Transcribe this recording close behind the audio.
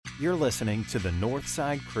You're listening to the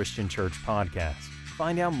Northside Christian Church podcast.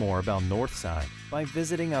 Find out more about Northside by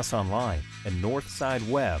visiting us online at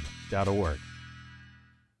northsideweb.org.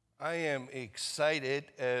 I am excited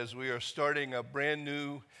as we are starting a brand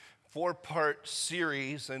new 4-part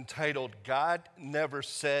series entitled God Never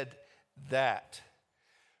Said That.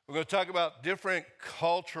 We're going to talk about different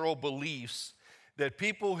cultural beliefs that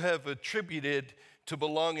people have attributed to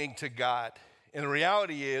belonging to God. And the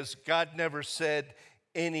reality is, God never said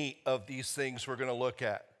any of these things we're going to look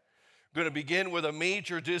at. We're going to begin with a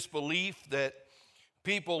major disbelief that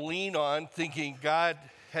people lean on, thinking God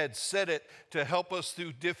had said it to help us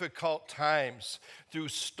through difficult times, through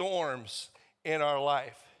storms in our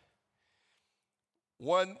life.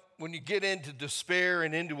 When you get into despair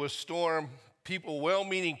and into a storm, people,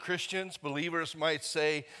 well-meaning Christians, believers might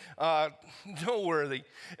say, don't worry,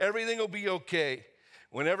 everything will be okay.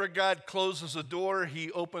 Whenever God closes a door,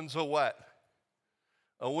 he opens a what?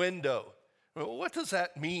 A window. Well, what does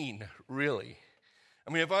that mean, really?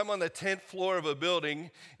 I mean, if I'm on the 10th floor of a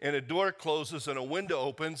building and a door closes and a window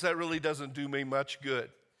opens, that really doesn't do me much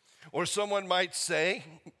good. Or someone might say,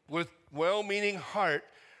 with well-meaning heart,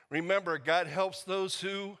 remember, God helps those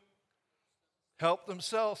who help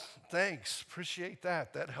themselves. Thanks, appreciate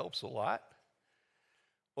that. That helps a lot.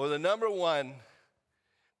 Or the number one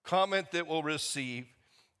comment that we'll receive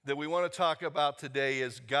that we want to talk about today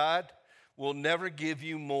is God will never give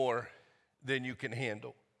you more than you can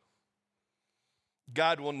handle.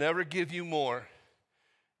 God will never give you more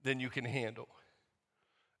than you can handle.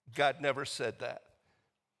 God never said that.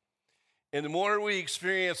 And the more we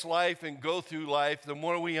experience life and go through life, the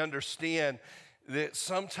more we understand that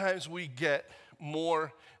sometimes we get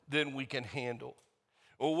more than we can handle.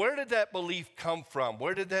 Well, where did that belief come from?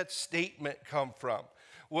 Where did that statement come from?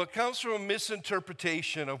 Well, it comes from a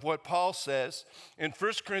misinterpretation of what Paul says in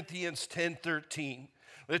 1 Corinthians 10:13.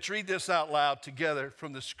 Let's read this out loud together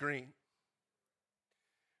from the screen.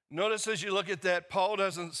 Notice as you look at that, Paul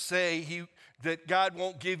doesn't say that God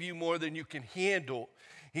won't give you more than you can handle.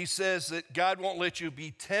 He says that God won't let you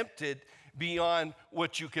be tempted beyond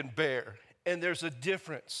what you can bear. And there's a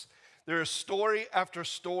difference. There is story after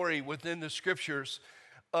story within the scriptures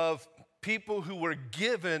of people who were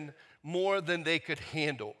given more than they could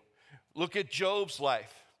handle. Look at Job's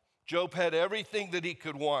life. Job had everything that he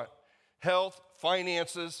could want, health,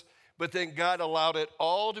 finances, but then God allowed it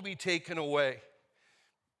all to be taken away.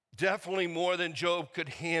 Definitely more than Job could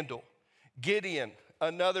handle. Gideon,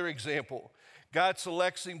 another example. God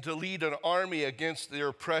selects him to lead an army against their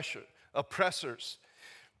oppressors.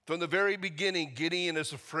 From the very beginning, Gideon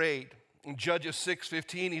is afraid. In Judges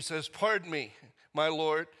 6:15, he says, "Pardon me, my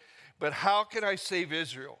Lord, but how can I save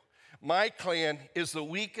Israel? My clan is the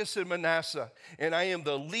weakest in Manasseh, and I am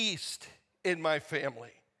the least in my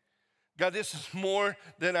family." God, this is more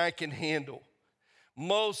than I can handle.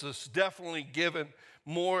 Moses definitely given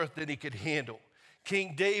more than he could handle.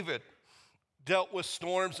 King David dealt with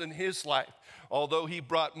storms in his life, although he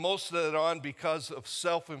brought most of it on because of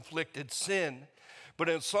self-inflicted sin. But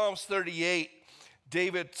in Psalms 38,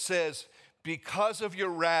 David says, "Because of your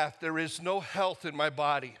wrath, there is no health in my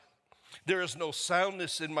body. There is no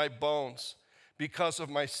soundness in my bones because of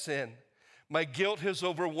my sin. My guilt has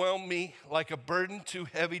overwhelmed me like a burden too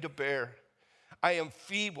heavy to bear. I am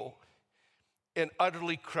feeble and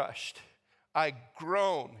utterly crushed. I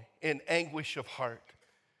groan in anguish of heart."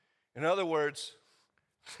 In other words,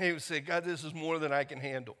 he would say, God, this is more than I can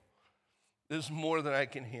handle. This is more than I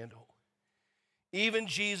can handle. Even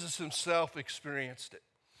Jesus himself experienced it.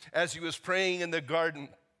 As he was praying in the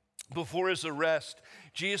garden before his arrest,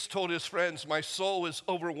 Jesus told his friends, "My soul is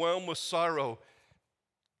overwhelmed with sorrow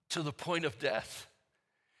to the point of death."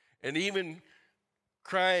 And even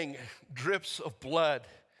crying drips of blood,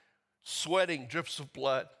 sweating drips of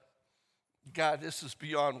blood. God, this is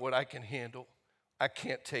beyond what I can handle. I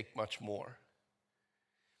can't take much more.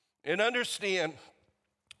 And understand,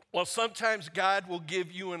 while sometimes God will give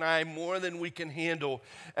you and I more than we can handle,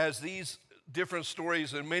 as these different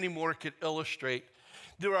stories and many more could illustrate,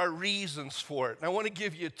 there are reasons for it. And I want to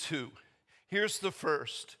give you two. Here's the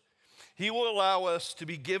first. He will allow us to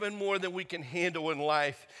be given more than we can handle in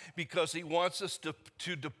life because he wants us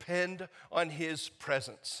to depend on his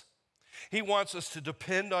presence. He wants us to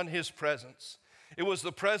depend on his presence. It was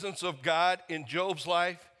the presence of God in Job's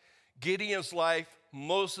life, Gideon's life,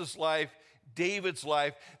 Moses' life, David's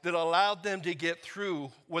life that allowed them to get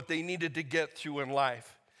through what they needed to get through in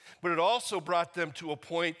life. But it also brought them to a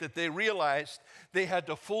point that they realized they had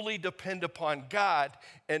to fully depend upon God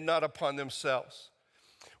and not upon themselves.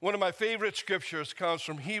 One of my favorite scriptures comes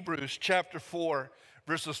from Hebrews chapter 4,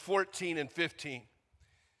 verses 14 and 15,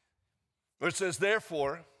 where it says,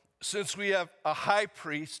 "Therefore, since we have a high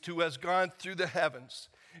priest who has gone through the heavens,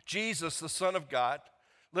 Jesus, the Son of God,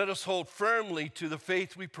 let us hold firmly to the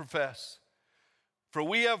faith we profess. For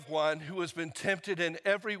we have one who has been tempted in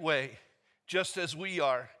every way, just as we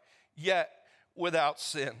are, yet without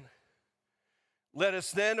sin. Let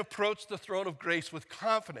us then approach the throne of grace with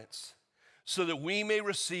confidence, so that we may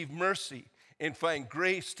receive mercy and find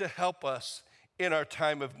grace to help us in our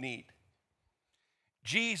time of need.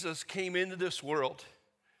 Jesus came into this world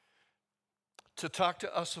to talk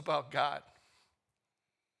to us about God.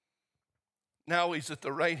 Now he's at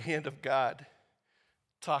the right hand of God,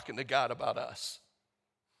 talking to God about us.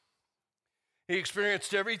 He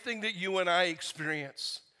experienced everything that you and I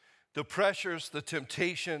experience, the pressures, the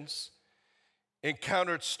temptations,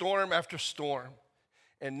 encountered storm after storm,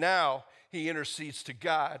 and now he intercedes to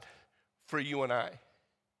God for you and I.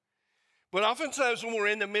 But oftentimes when we're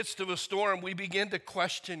in the midst of a storm, we begin to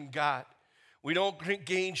question God. We don't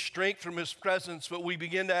gain strength from his presence, but we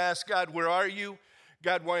begin to ask God, where are you?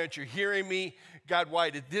 God, why aren't you hearing me? God,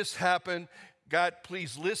 why did this happen? God,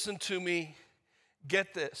 please listen to me.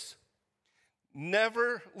 Get this.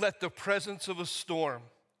 Never let the presence of a storm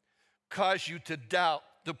cause you to doubt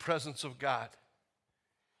the presence of God.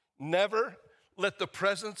 Never let the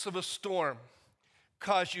presence of a storm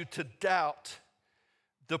cause you to doubt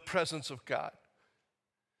the presence of God.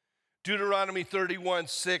 Deuteronomy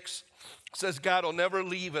 31:6 says God will never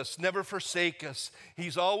leave us, never forsake us.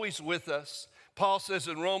 He's always with us. Paul says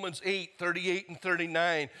in Romans 8:38 and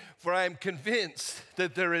 39, for I am convinced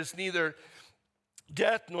that there is neither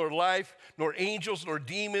death nor life, nor angels nor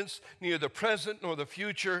demons, neither the present nor the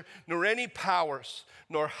future, nor any powers,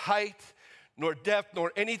 nor height, nor depth,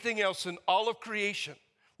 nor anything else in all of creation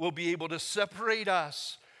will be able to separate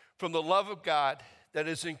us from the love of God that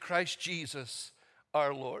is in Christ Jesus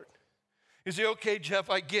our Lord. You say, okay, Jeff,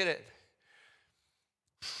 I get it.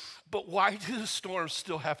 But why do the storms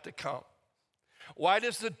still have to come? Why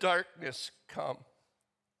does the darkness come?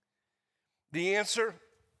 The answer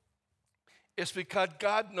is because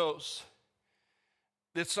God knows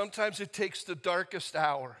that sometimes it takes the darkest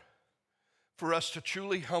hour for us to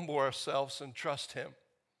truly humble ourselves and trust him.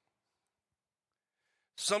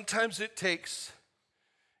 Sometimes it takes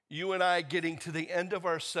you and I getting to the end of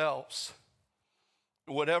ourselves,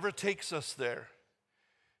 whatever takes us there,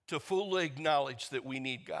 to fully acknowledge that we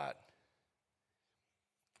need God.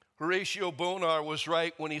 Horatio Bonar was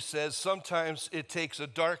right when he says, sometimes it takes a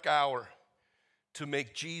dark hour to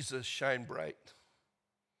make Jesus shine bright.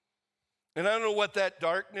 And I don't know what that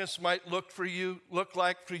darkness might look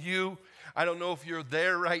like for you. I don't know if you're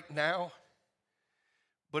there right now.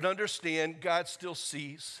 But understand, God still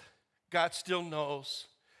sees. God still knows.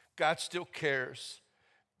 God still cares.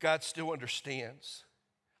 God still understands.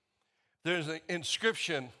 There's an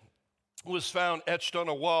inscription was found etched on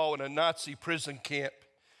a wall in a Nazi prison camp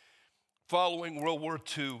following World War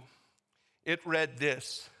II. It read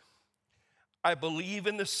this: I believe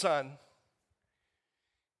in the sun,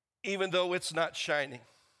 even though it's not shining.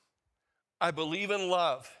 I believe in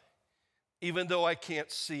love, even though I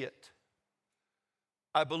can't see it.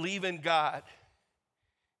 I believe in God,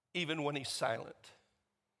 even when he's silent.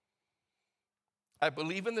 I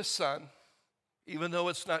believe in the sun, even though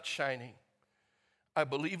it's not shining. I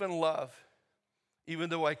believe in love, even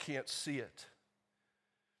though I can't see it.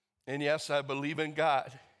 And yes, I believe in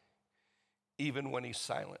God, even when he's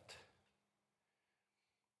silent.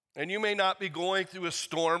 And you may not be going through a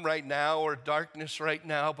storm right now or darkness right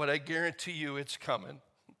now, but I guarantee you it's coming.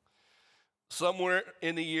 Somewhere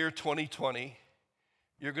in the year 2020,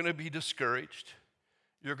 you're going to be discouraged.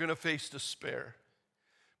 You're going to face despair.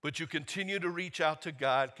 But you continue to reach out to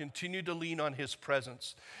God, continue to lean on his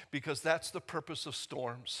presence, because that's the purpose of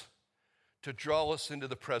storms, to draw us into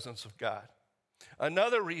the presence of God.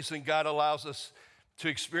 Another reason God allows us to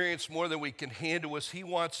experience more than we can handle is he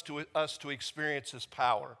wants us to experience his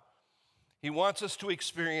power. He wants us to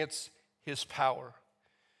experience his power.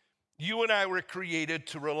 You and I were created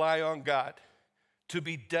to rely on God, to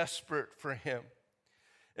be desperate for him.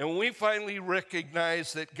 And when we finally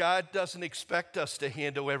recognize that God doesn't expect us to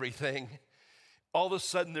handle everything, all of a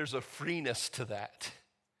sudden there's a freeness to that.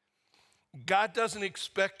 God doesn't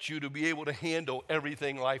expect you to be able to handle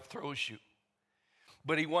everything life throws you,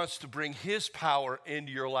 but he wants to bring his power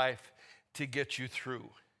into your life to get you through.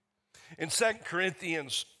 In 2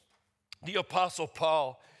 Corinthians, the Apostle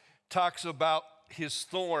Paul talks about his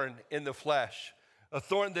thorn in the flesh, a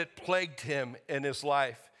thorn that plagued him in his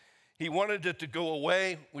life. He wanted it to go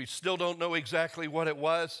away. We still don't know exactly what it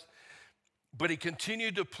was, but he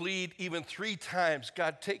continued to plead even 3 times,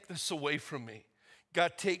 God, take this away from me.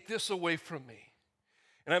 God, take this away from me.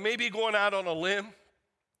 And I may be going out on a limb,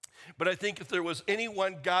 But I think if there was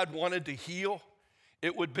anyone God wanted to heal,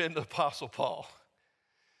 it would have been the Apostle Paul.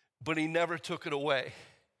 But he never took it away.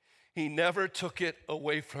 He never took it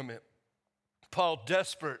away from him. Paul,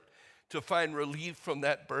 desperate to find relief from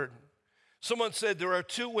that burden. Someone said there are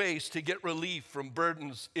two ways to get relief from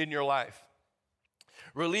burdens in your life.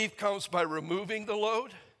 Relief comes by removing the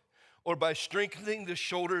load or by strengthening the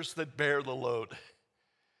shoulders that bear the load.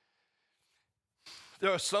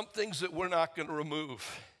 There are some things that we're not going to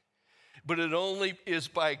remove, but it only is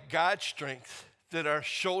by God's strength that our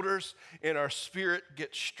shoulders and our spirit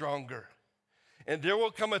get stronger. And there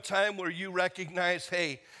will come a time where you recognize,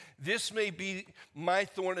 hey, this may be my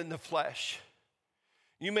thorn in the flesh.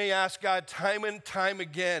 You may ask God time and time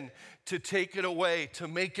again to take it away, to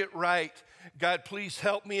make it right. God, please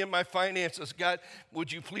help me in my finances. God,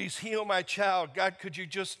 would you please heal my child? God, could you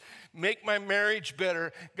just make my marriage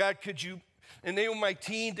better? God, could you enable my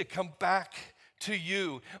teen to come back to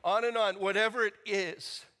you? On and on, whatever it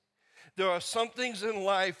is. There are some things in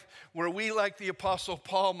life where we, like the Apostle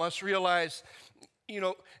Paul, must realize,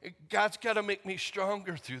 God's got to make me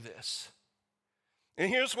stronger through this. And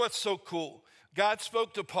here's what's so cool. God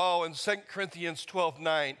spoke to Paul in 2 Corinthians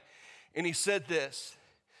 12:9, and he said this,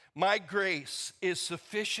 my grace is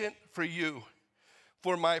sufficient for you,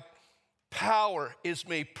 for my power is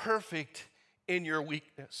made perfect in your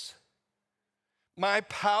weakness. My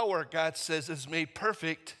power, God says, is made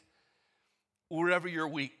perfect wherever you're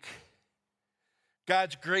weak.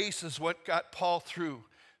 God's grace is what got Paul through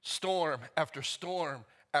storm after storm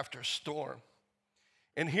after storm.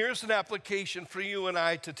 And here's an application for you and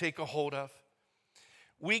I to take a hold of.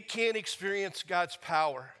 We can't experience God's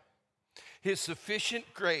power, his sufficient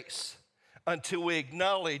grace, until we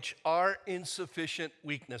acknowledge our insufficient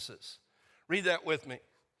weaknesses. Read that with me.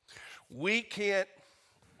 We can't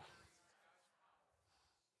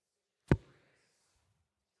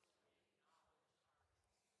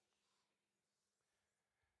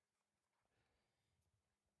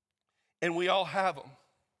and we all have them.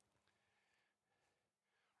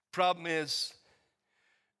 Problem is,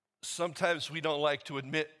 sometimes we don't like to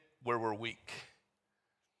admit where we're weak.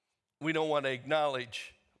 We don't want to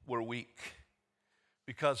acknowledge we're weak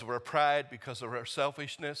because of our pride, because of our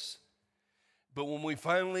selfishness. But when we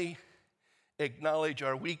finally acknowledge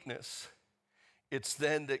our weakness, it's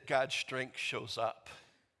then that God's strength shows up.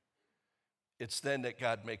 It's then that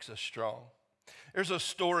God makes us strong. There's a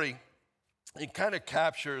story, it kind of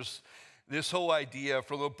captures this whole idea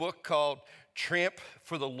from a book called Tramp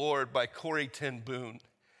for the Lord by Corrie ten Boom.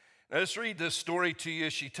 Now, let's read this story to you.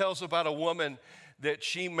 She tells about a woman that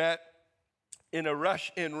she met in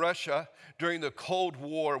Russia during the Cold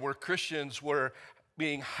War, where Christians were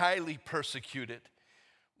being highly persecuted.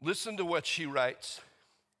 Listen to what she writes.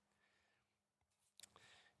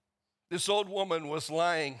 This old woman was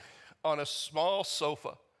lying on a small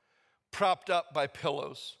sofa, propped up by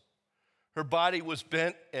pillows. Her body was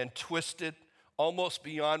bent and twisted almost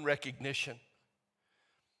beyond recognition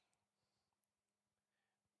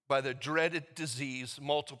by the dreaded disease,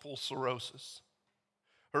 multiple sclerosis.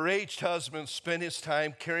 Her aged husband spent his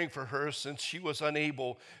time caring for her since she was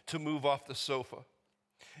unable to move off the sofa.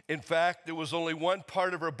 In fact, there was only one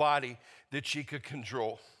part of her body that she could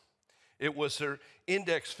control. It was her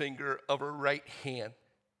index finger of her right hand.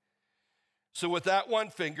 So with that one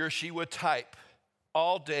finger, she would type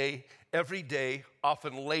all day, every day,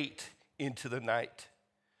 often late into the night.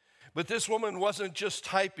 But this woman wasn't just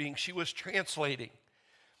typing, she was translating.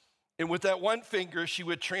 And with that one finger, she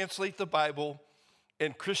would translate the Bible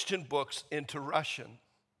and Christian books into Russian.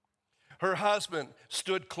 Her husband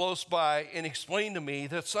stood close by and explained to me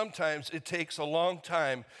that sometimes it takes a long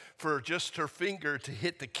time for just her finger to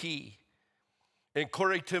hit the key. And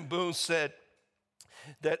Corrie ten Boom said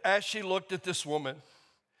that as she looked at this woman,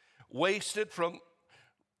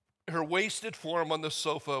 her wasted form on the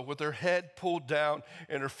sofa with her head pulled down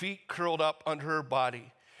and her feet curled up under her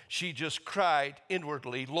body, she just cried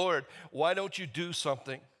inwardly, Lord, why don't you do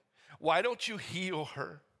something? Why don't you heal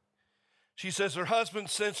her? She says her husband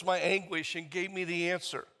sensed my anguish and gave me the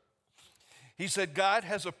answer. He said, God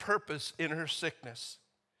has a purpose in her sickness.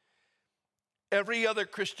 Every other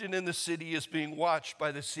Christian in the city is being watched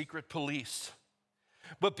by the secret police.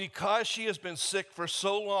 But because she has been sick for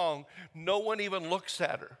so long, no one even looks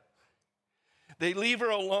at her. They leave her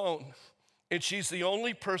alone, and she's the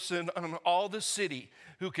only person in all the city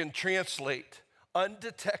who can translate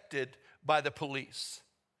undetected by the police.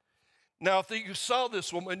 Now, if you saw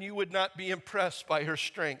this woman, you would not be impressed by her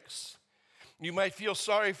strengths. You might feel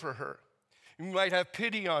sorry for her. You might have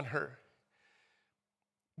pity on her.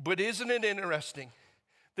 But isn't it interesting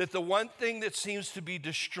that the one thing that seems to be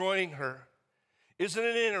destroying her Isn't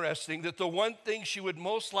it interesting that the one thing she would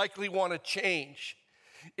most likely want to change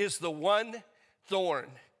is the one thorn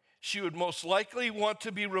she would most likely want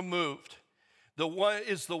to be removed? The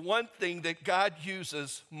one thing that God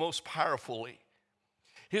uses most powerfully.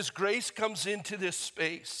 His grace comes into this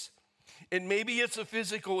space. And maybe it's a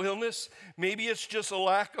physical illness, maybe it's just a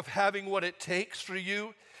lack of having what it takes for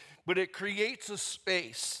you, but it creates a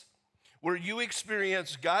space where you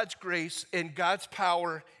experience God's grace and God's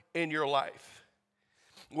power in your life.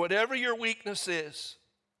 Whatever your weakness is,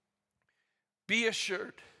 be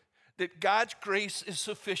assured that God's grace is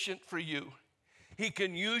sufficient for you. He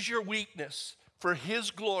can use your weakness for His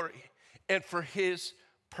glory and for His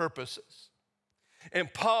purposes.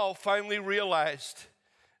 And Paul finally realized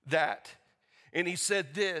that. And he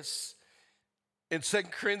said this in 2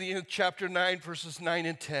 Corinthians chapter 9, verses 9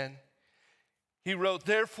 and 10. He wrote,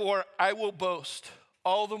 "Therefore I will boast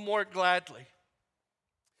all the more gladly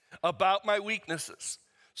about my weaknesses,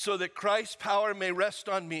 so that Christ's power may rest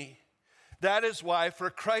on me. That is why, for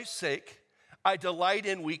Christ's sake, I delight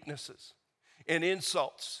in weaknesses, in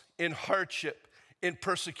insults, in hardship, in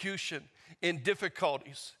persecution, in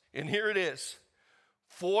difficulties." And here it is.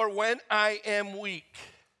 "For when I am weak,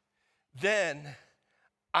 then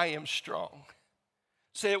I am strong."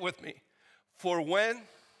 Say it with me. For when,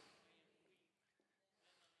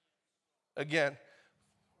 again,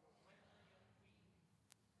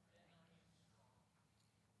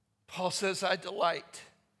 Paul says, I delight.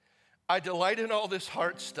 I delight in all this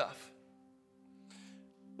hard stuff.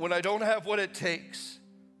 When I don't have what it takes,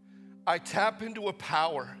 I tap into a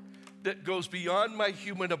power that goes beyond my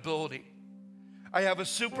human ability. I have a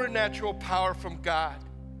supernatural power from God.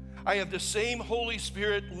 I have the same Holy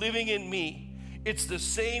Spirit living in me. It's the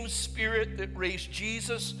same Spirit that raised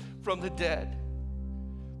Jesus from the dead.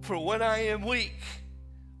 For when I am weak,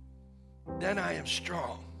 then I am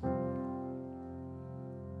strong.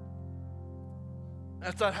 I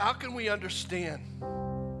thought, how can we understand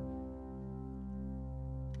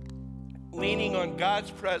leaning on God's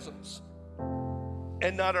presence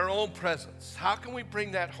and not our own presence? How can we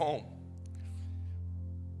bring that home?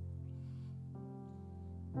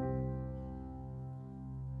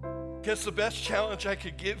 Because the best challenge I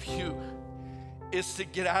could give you is to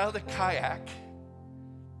get out of the kayak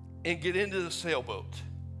and get into the sailboat.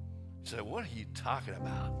 You say, what are you talking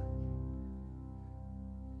about?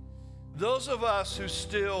 Those of us who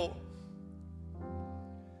still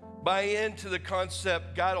buy into the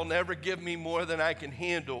concept, God will never give me more than I can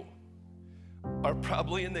handle, are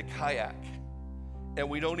probably in the kayak, and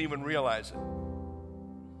we don't even realize it.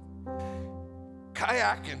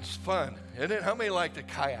 Kayaking's fun, isn't it? How many like to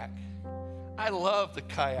kayak? I love the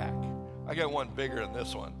kayak. I got one bigger than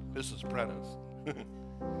this one. This is Brenna's.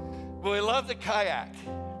 But we love the kayak,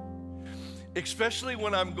 especially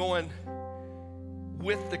when I'm going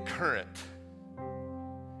with the current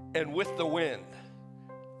and with the wind.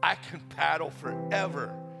 I can paddle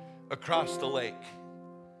forever across the lake.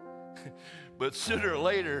 But sooner or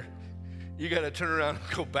later, you got to turn around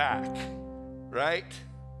and go back, right?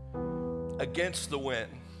 Against the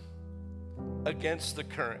wind, against the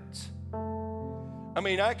currents. I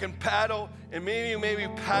mean, I can paddle, and maybe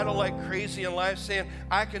paddle like crazy in life, saying,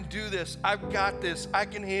 I can do this, I've got this, I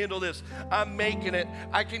can handle this, I'm making it,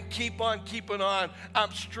 I can keep on keeping on,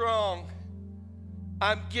 I'm strong,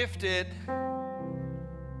 I'm gifted.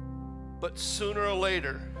 But sooner or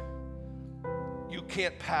later, you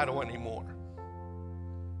can't paddle anymore.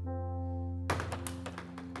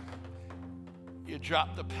 You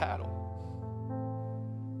drop the paddle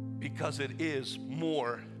because it is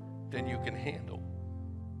more than you can handle.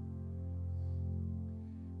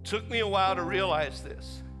 Took me a while to realize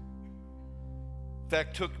this. In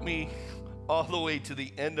fact, took me all the way to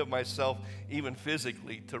the end of myself, even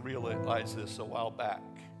physically, to realize this a while back.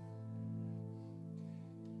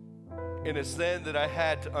 And it's then that I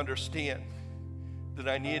had to understand that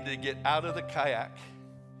I needed to get out of the kayak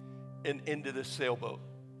and into the sailboat.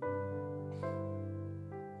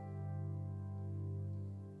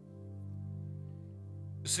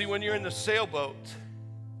 See, when you're in the sailboat,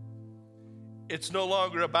 it's no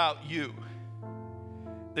longer about you.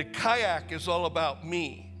 The kayak is all about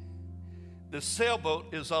me. The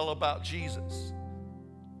sailboat is all about Jesus.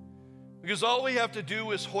 Because all we have to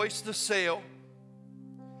do is hoist the sail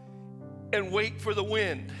and wait for the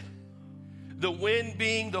wind. The wind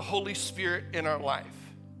being the Holy Spirit in our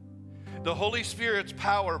life. The Holy Spirit's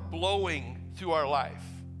power blowing through our life.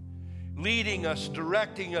 Leading us,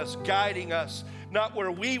 directing us, guiding us, not where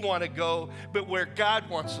we want to go, but where God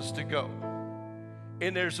wants us to go.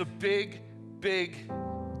 And there's a big, big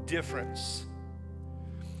difference.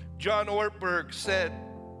 John Ortberg said,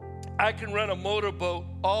 I can run a motorboat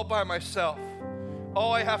all by myself.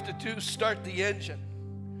 All I have to do is start the engine.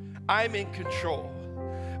 I'm in control.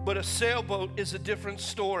 But a sailboat is a different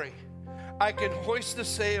story. I can hoist the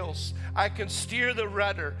sails, I can steer the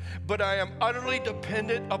rudder, but I am utterly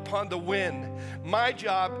dependent upon the wind. My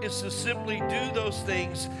job is to simply do those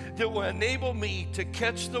things that will enable me to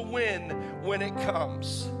catch the wind when it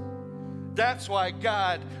comes. That's why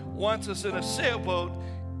God wants us in a sailboat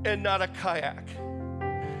and not a kayak.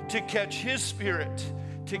 To catch His Spirit,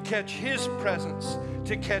 to catch His presence,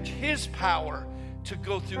 to catch His power, to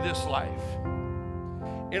go through this life.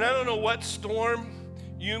 And I don't know what storm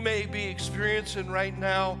you may be experiencing right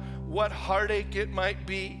now, what heartache it might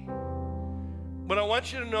be. But I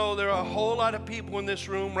want you to know there are a whole lot of people in this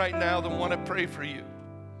room right now that want to pray for you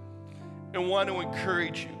and want to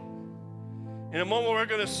encourage you. In a moment, we're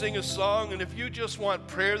going to sing a song, and if you just want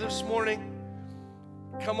prayer this morning,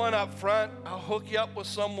 come on up front. I'll hook you up with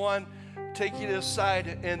someone, take you to the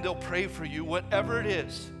side, and they'll pray for you, whatever it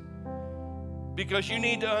is. Because you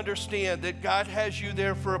need to understand that God has you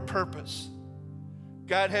there for a purpose.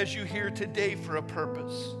 God has you here today for a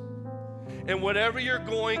purpose. And whatever you're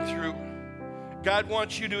going through, God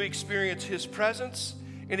wants you to experience His presence,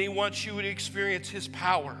 and He wants you to experience His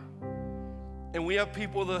power. And we have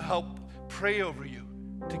people that help pray over you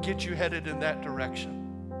to get you headed in that direction.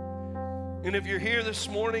 And if you're here this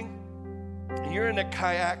morning and you're in a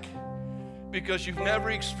kayak because you've never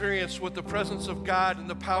experienced what the presence of God and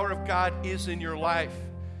the power of God is in your life,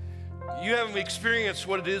 you haven't experienced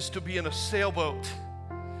what it is to be in a sailboat,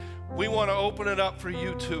 we want to open it up for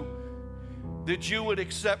you too, that you would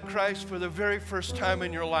accept Christ for the very first time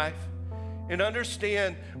in your life and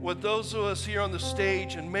understand what those of us here on the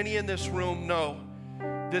stage and many in this room know,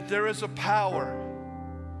 that there is a power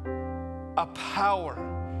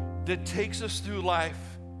that takes us through life,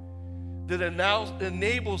 that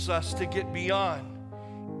enables us to get beyond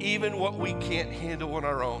even what we can't handle on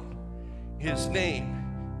our own. His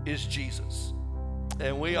name is Jesus,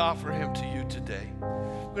 and we offer Him to you today.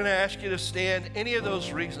 I'm going to ask you to stand. Any of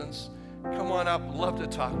those reasons, come on up. Love to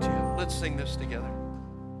talk to you. Let's sing this together.